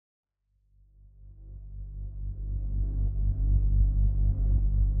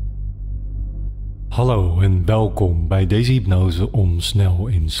Hallo en welkom bij deze hypnose om snel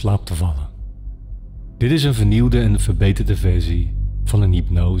in slaap te vallen. Dit is een vernieuwde en verbeterde versie van een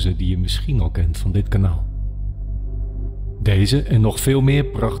hypnose die je misschien al kent van dit kanaal. Deze en nog veel meer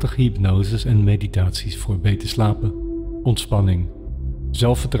prachtige hypnoses en meditaties voor beter slapen, ontspanning,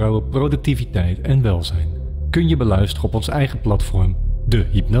 zelfvertrouwen, productiviteit en welzijn kun je beluisteren op ons eigen platform, de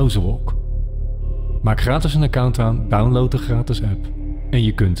Hypnosewolk. Maak gratis een account aan, download de gratis app en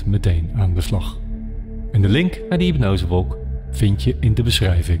je kunt meteen aan de slag. En de link naar de Hypnosewolk vind je in de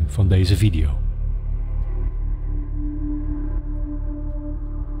beschrijving van deze video.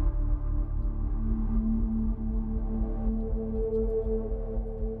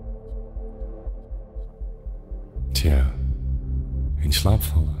 Tja, in slaap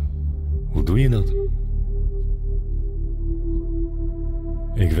vallen. Hoe doe je dat?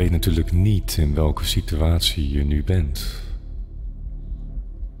 Ik weet natuurlijk niet in welke situatie je nu bent.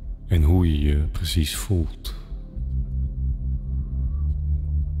 En hoe je je precies voelt.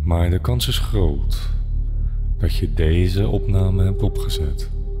 Maar de kans is groot dat je deze opname hebt opgezet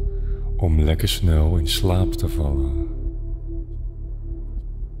om lekker snel in slaap te vallen.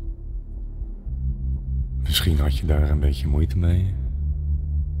 Misschien had je daar een beetje moeite mee,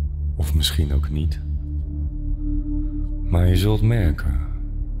 of misschien ook niet. Maar je zult merken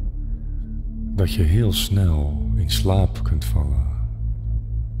dat je heel snel in slaap kunt vallen.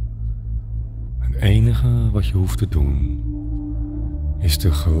 Het enige wat je hoeft te doen is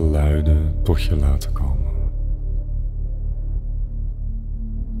de geluiden tot je laten komen.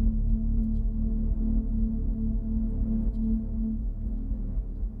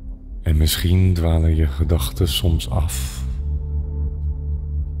 En misschien dwalen je gedachten soms af.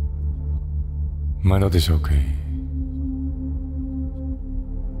 Maar dat is oké.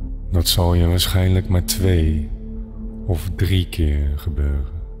 Dat zal je waarschijnlijk maar 2 of 3 keer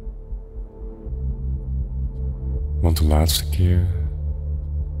gebeuren. Want de laatste keer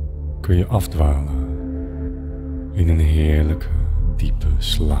kun je afdwalen in een heerlijke, diepe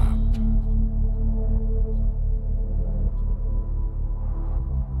slaap.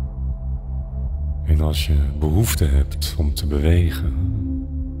 En als je behoefte hebt om te bewegen,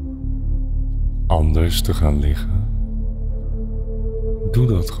 anders te gaan liggen, doe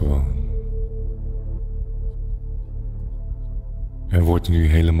dat gewoon. Er wordt nu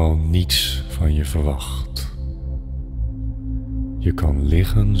helemaal niets van je verwacht. Je kan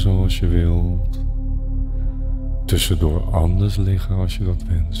liggen zoals je wilt, tussendoor anders liggen als je dat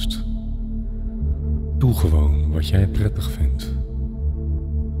wenst. Doe gewoon wat jij prettig vindt.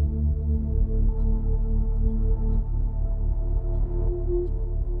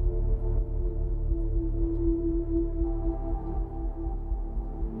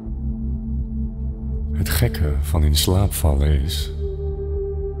 Het gekke van in slaap vallen is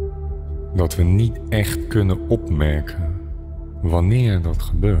dat we niet echt kunnen opmerken wanneer dat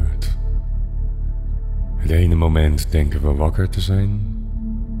gebeurt. Het ene moment denken we wakker te zijn.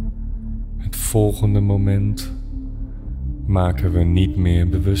 Het volgende moment maken we niet meer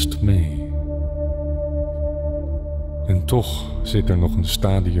bewust mee. En toch zit er nog een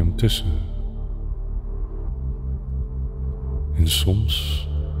stadium tussen. En soms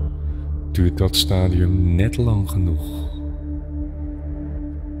duurt dat stadium net lang genoeg,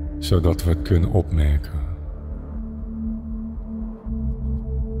 zodat we het kunnen opmerken.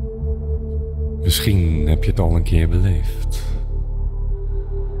 Misschien heb je het al een keer beleefd.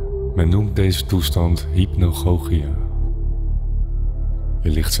 Men noemt deze toestand hypnagogia. Je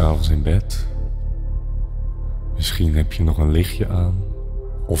ligt 's avonds in bed. Misschien heb je nog een lichtje aan,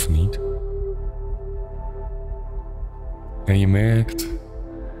 of niet. En je merkt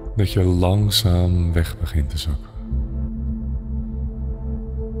dat je langzaam weg begint te zakken.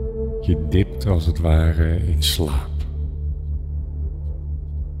 Je dipt als het ware in slaap.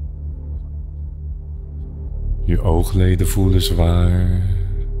 Je oogleden voelen zwaar.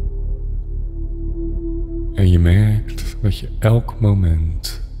 En je merkt dat je elk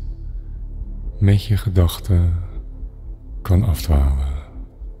moment met je gedachten kan afdwalen.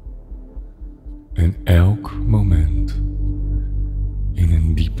 En elk moment in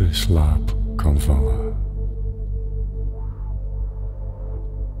een diepe slaap kan vallen.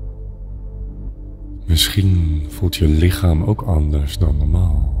 Misschien voelt je lichaam ook anders dan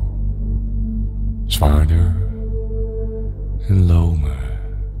normaal. Zwaarder en lomer.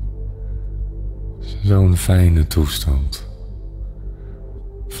 Zo'n fijne toestand.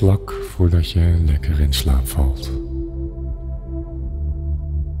 Vlak voordat je lekker in slaap valt.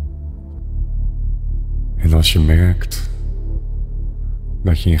 En als je merkt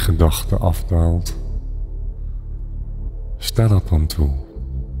dat je in gedachten afdaalt, sta dat dan toe.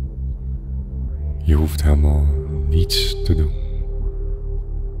 Je hoeft helemaal niets te doen.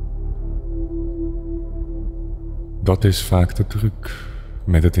 Dat is vaak de truc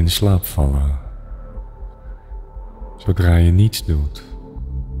met het in slaap vallen. Zodra je niets doet,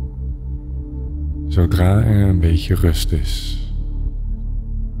 zodra er een beetje rust is,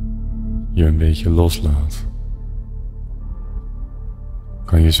 je een beetje loslaat,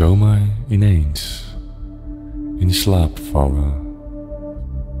 kan je zomaar ineens in slaap vallen.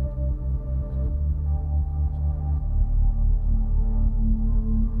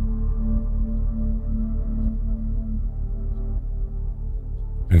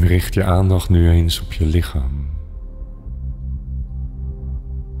 En richt je aandacht nu eens op je lichaam.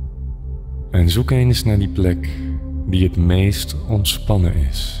 En zoek eens naar die plek die het meest ontspannen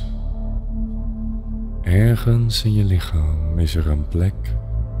is. Ergens in je lichaam is er een plek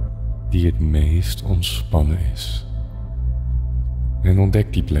die het meest ontspannen is. En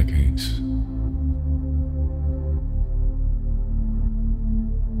ontdek die plek eens.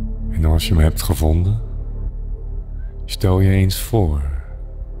 En als je hem hebt gevonden, stel je eens voor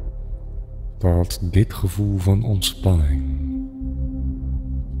dat dit gevoel van ontspanning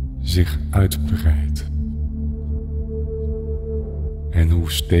zich uitbreidt. En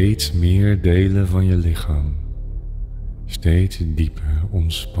hoe steeds meer delen van je lichaam steeds dieper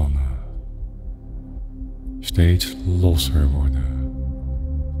ontspannen, steeds losser worden,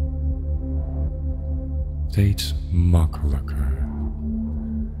 steeds makkelijker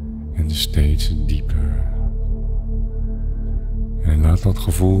en steeds dieper. En laat dat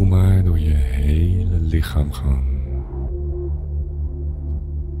gevoel maar door je hele lichaam gaan.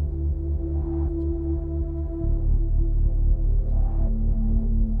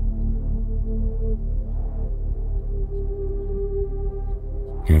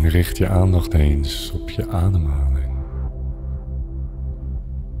 En richt je aandacht eens op je ademhaling.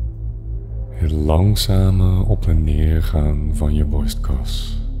 Het langzame op en neer gaan van je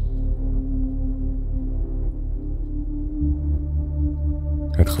borstkas.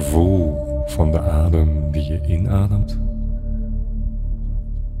 Het gevoel van de adem die je inademt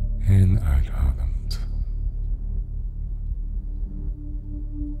en uitademt.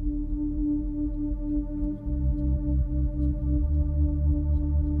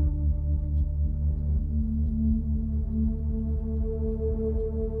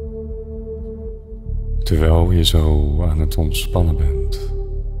 Terwijl je zo aan het ontspannen bent,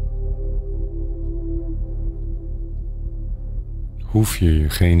 hoef je je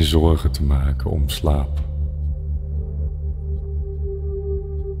geen zorgen te maken om slaap.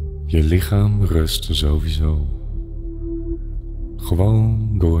 Je lichaam rust sowieso, gewoon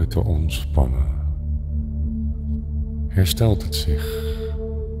door te ontspannen. Herstelt het zich.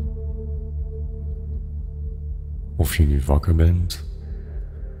 Of je nu wakker bent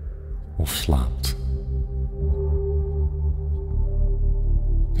of slaapt.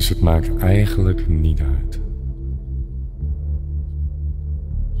 Dus het maakt eigenlijk niet uit.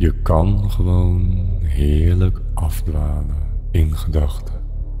 Je kan gewoon heerlijk afdwalen in gedachten.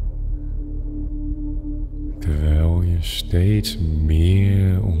 Terwijl je steeds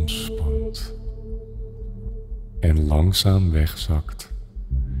meer ontspant. En langzaam wegzakt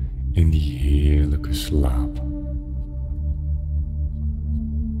in die heerlijke slaap.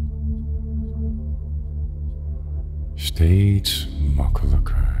 Steeds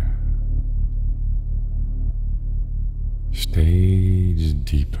makkelijker. Steeds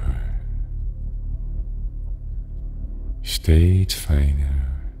dieper. Steeds fijner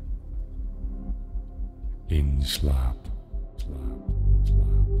in slaap.